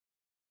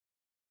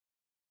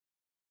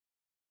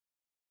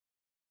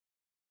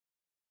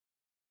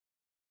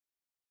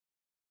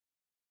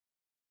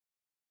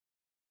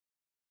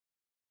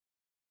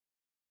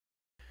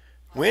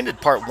We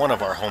ended part one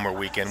of our Homer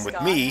weekend with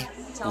me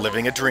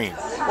living a dream.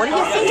 What are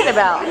you thinking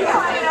about?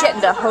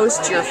 Getting to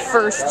host your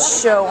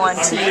first show on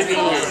TV.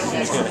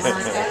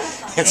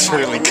 It's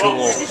really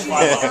cool.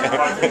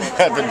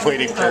 I've been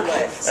waiting for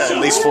at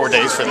least 4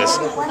 days for this.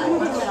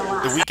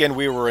 The weekend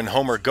we were in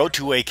Homer,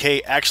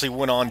 GoToAK actually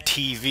went on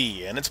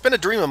TV, and it's been a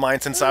dream of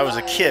mine since I was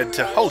a kid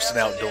to host an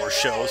outdoor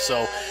show,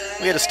 so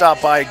we had to stop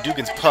by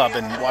Duggan's pub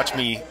and watch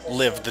me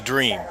live the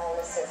dream.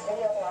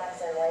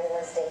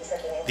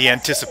 The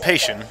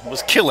anticipation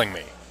was killing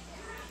me.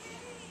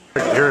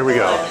 Here we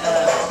go.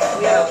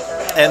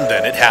 And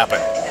then it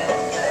happened.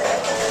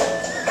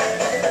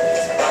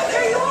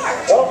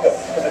 Welcome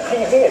to the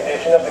TV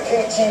edition of the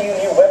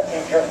KTUU web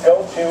feature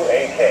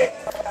GoToAK.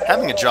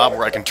 Having a job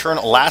where I can turn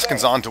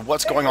Alaskans on to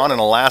what's going on in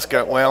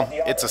Alaska, well,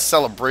 it's a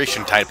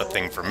celebration type of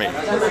thing for me.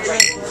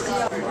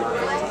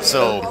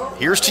 So,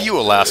 here's to you,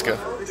 Alaska.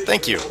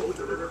 Thank you.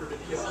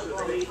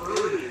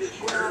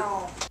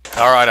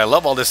 Alright, I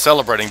love all this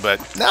celebrating, but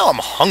now I'm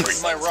hungry.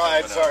 My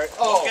ride, sorry.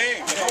 Oh,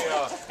 okay.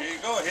 Here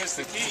you go. Here's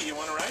the key. You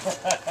want to ride?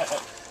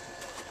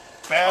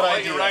 Bad I'll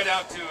idea. let you ride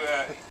out to...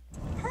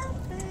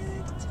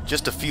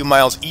 Just a few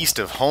miles east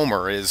of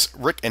Homer is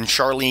Rick and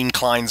Charlene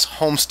Klein's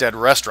Homestead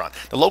Restaurant.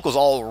 The locals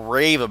all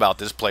rave about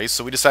this place,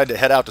 so we decided to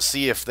head out to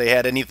see if they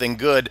had anything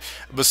good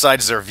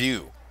besides their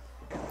view.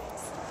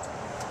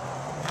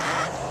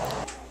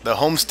 The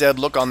homestead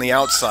look on the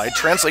outside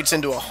translates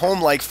into a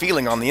home-like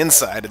feeling on the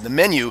inside, and the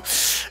menu,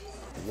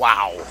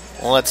 wow.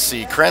 Well, let's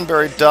see,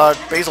 cranberry duck,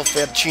 basil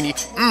fettuccine.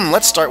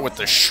 Let's start with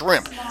the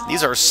shrimp.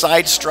 These are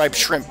side-striped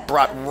shrimp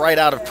brought right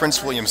out of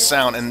Prince William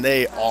Sound, and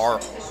they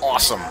are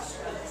awesome.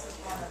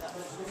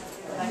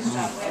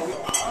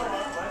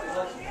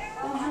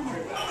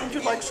 Would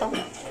you like some?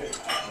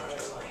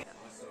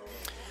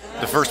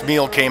 The first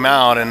meal came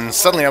out, and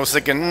suddenly I was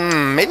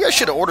thinking, maybe I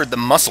should have ordered the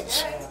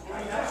mussels.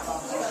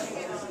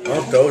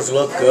 Oh, those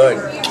look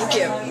good. Thank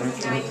you.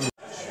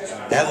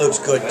 That looks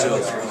good too.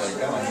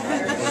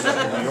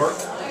 New York?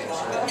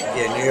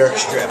 Yeah, New York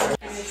strip.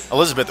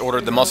 Elizabeth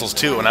ordered the mussels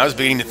too, and I was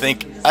beginning to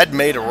think I'd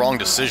made a wrong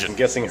decision. I'm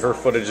guessing her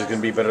footage is going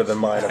to be better than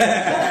mine.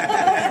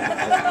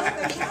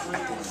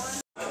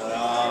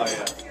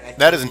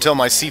 That is until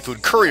my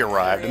seafood curry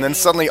arrived, and then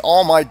suddenly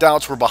all my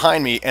doubts were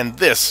behind me, and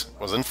this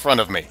was in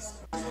front of me.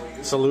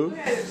 Salute.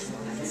 I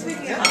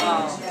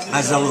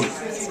salute.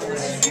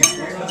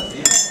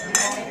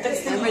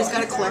 Everybody's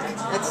got to click.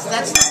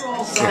 That's the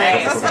rule.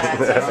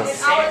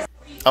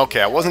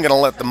 Okay, I wasn't going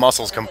to let the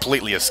mussels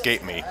completely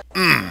escape me.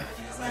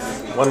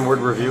 One word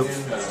review.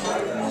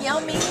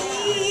 Yummy.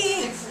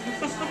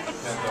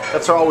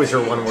 That's always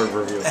her one word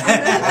review.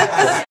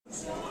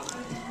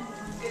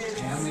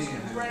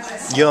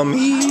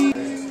 Yummy!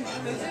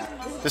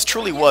 This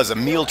truly was a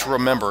meal to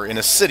remember in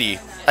a city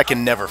I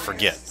can never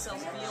forget.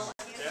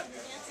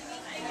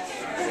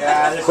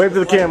 Wave to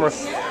the camera.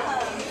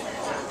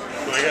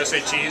 Do I gotta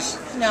say cheese?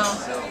 No,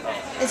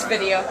 it's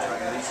video.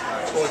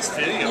 Oh, it's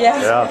video.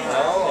 Yeah.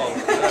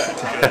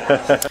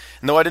 Yeah.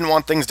 And though I didn't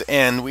want things to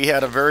end, we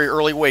had a very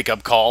early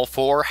wake-up call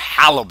for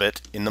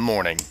halibut in the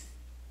morning.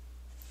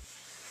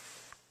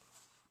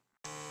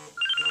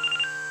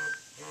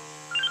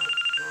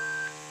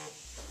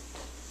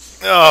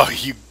 Oh,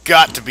 you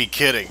got to be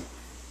kidding.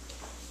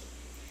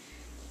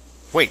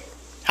 Wait,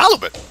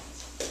 halibut?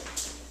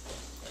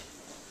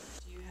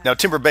 Now,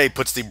 Timber Bay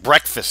puts the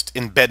breakfast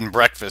in bed and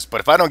breakfast,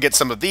 but if I don't get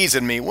some of these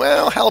in me,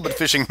 well, halibut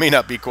fishing may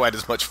not be quite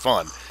as much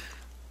fun.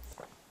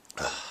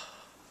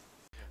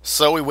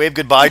 So we wave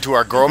goodbye to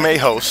our gourmet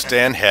host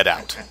and head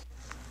out.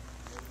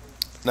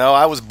 Now,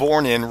 I was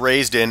born in,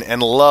 raised in,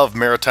 and love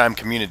maritime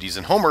communities,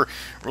 and Homer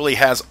really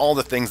has all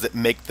the things that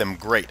make them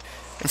great.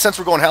 And since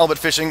we're going halibut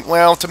fishing,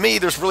 well, to me,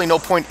 there's really no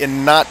point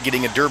in not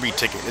getting a derby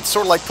ticket. It's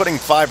sort of like putting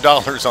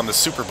 $5 on the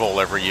Super Bowl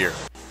every year.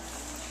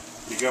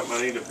 You got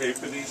money to pay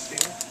for these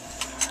things?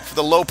 For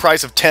the low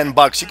price of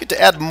 $10, you get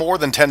to add more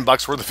than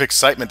 $10 worth of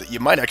excitement that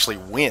you might actually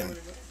win.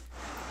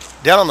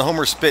 Down on the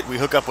Homer Spit, we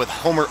hook up with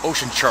Homer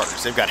Ocean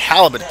Charters. They've got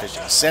halibut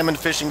fishing, salmon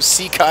fishing,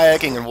 sea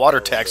kayaking, and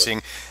water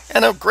taxiing,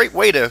 and a great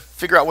way to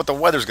figure out what the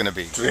weather's going to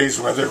be. Today's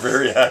weather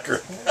very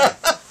accurate.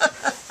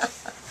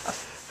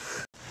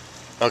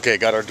 Okay,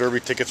 got our derby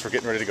tickets. We're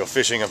getting ready to go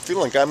fishing. I'm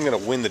feeling like I'm going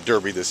to win the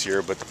derby this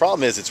year, but the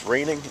problem is it's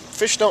raining.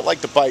 Fish don't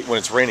like to bite when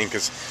it's raining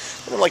because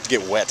they don't like to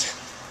get wet.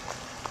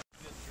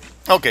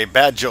 Okay,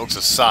 bad jokes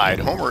aside,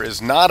 Homer is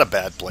not a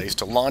bad place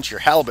to launch your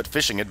halibut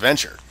fishing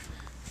adventure.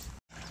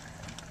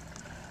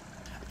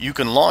 You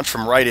can launch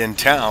from right in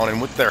town,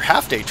 and with their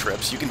half-day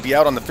trips, you can be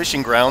out on the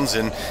fishing grounds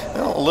in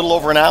a little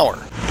over an hour.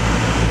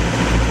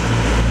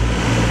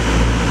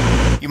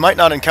 You might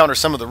not encounter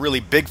some of the really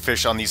big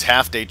fish on these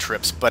half-day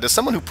trips, but as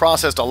someone who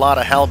processed a lot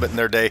of halibut in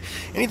their day,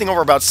 anything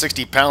over about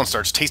 60 pounds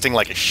starts tasting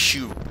like a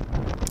shoe.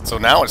 So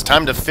now it's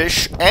time to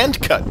fish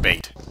and cut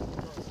bait.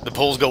 The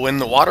poles go in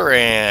the water,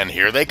 and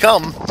here they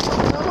come.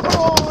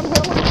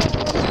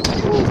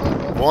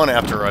 One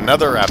after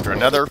another after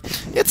another.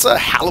 It's a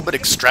halibut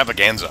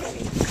extravaganza.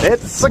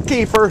 It's a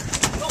keeper.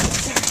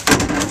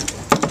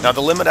 Now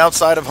the limit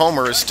outside of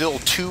Homer is still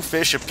 2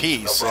 fish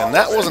apiece, and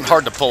that wasn't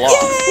hard to pull off.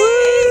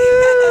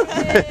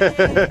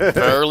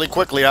 Fairly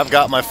quickly, I've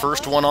got my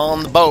first one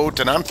on the boat,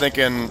 and I'm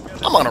thinking,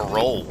 I'm on a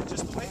roll.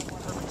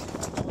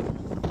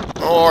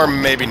 Or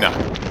maybe not.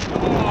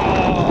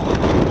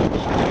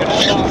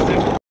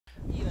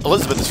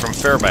 Elizabeth is from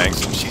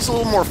Fairbanks, and she's a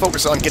little more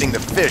focused on getting the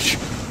fish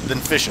than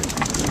fishing.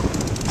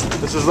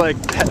 This is like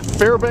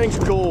Fairbanks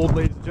gold,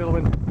 ladies and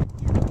gentlemen.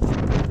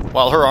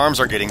 While her arms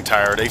are getting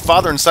tired, a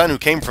father and son who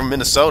came from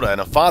Minnesota and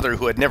a father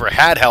who had never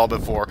had halibut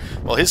before,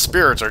 well, his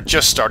spirits are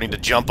just starting to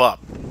jump up.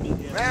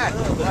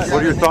 What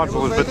are your thoughts,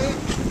 Elizabeth?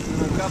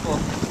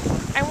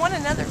 I want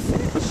another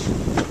fish.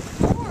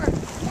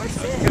 More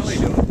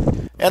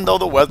fish. And though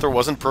the weather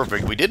wasn't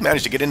perfect, we did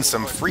manage to get in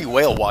some free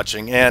whale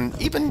watching and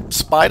even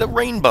spied a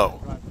rainbow.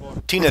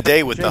 Tina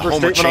Day with the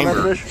Homer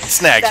Chamber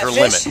snags her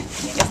limit.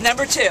 Is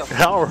number 2.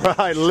 All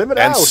right, limit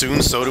And out.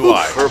 soon so do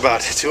I. We're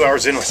about 2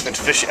 hours in. It's been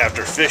fish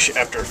after fish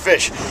after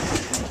fish.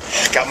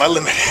 Got my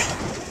limit.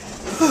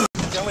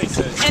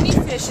 Any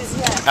fishes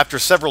yet? After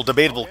several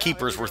debatable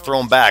keepers were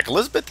thrown back,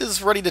 Elizabeth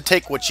is ready to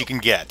take what she can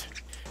get.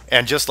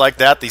 And just like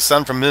that, the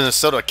son from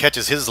Minnesota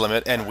catches his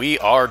limit, and we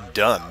are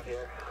done.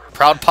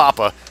 Proud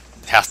Papa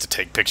has to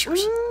take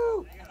pictures.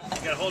 You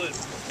gotta hold it.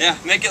 Yeah,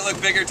 make it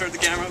look bigger toward the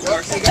camera, of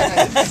course.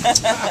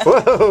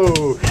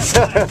 Whoa!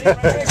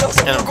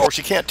 And of course,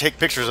 you can't take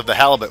pictures of the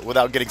halibut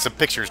without getting some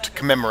pictures to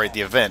commemorate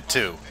the event,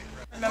 too.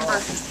 Remember.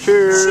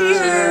 Cheers!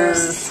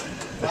 Cheers!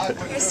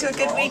 Here's to a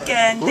good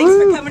weekend. Thanks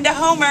for coming to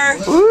Homer.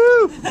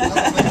 Woo!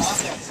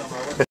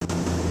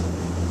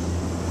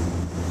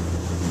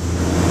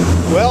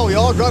 Well, we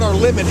all got our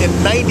limit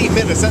in 90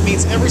 minutes. That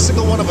means every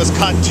single one of us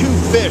caught 2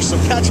 fish. So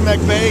Catch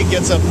McVeigh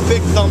gets a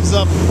big thumbs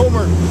up.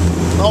 Homer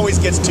always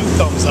gets 2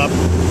 thumbs up.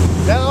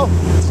 Now,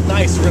 it's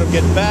nice. We're going to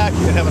get back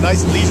and have a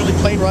nice leisurely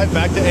plane ride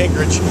back to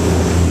Anchorage.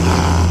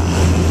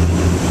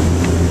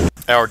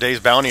 Our day's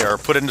bounty are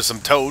put into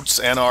some totes,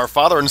 and our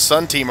father and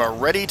son team are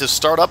ready to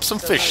start up some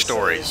fish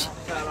stories.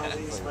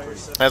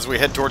 As we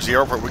head towards the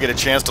airport, we get a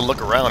chance to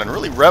look around and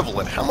really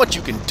revel at how much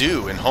you can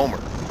do in Homer,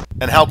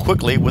 and how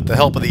quickly, with the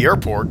help of the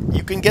airport,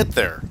 you can get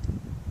there.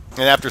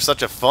 And after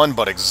such a fun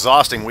but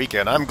exhausting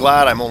weekend, I'm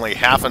glad I'm only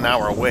half an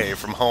hour away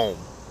from home.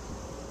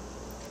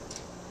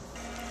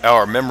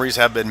 Our memories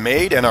have been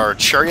made, and our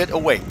chariot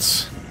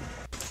awaits.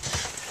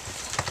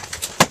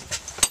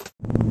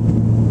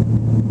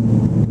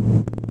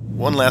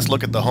 One last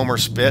look at the Homer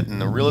spit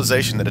and the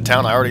realization that a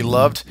town I already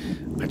loved,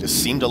 I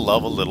just seem to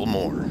love a little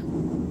more.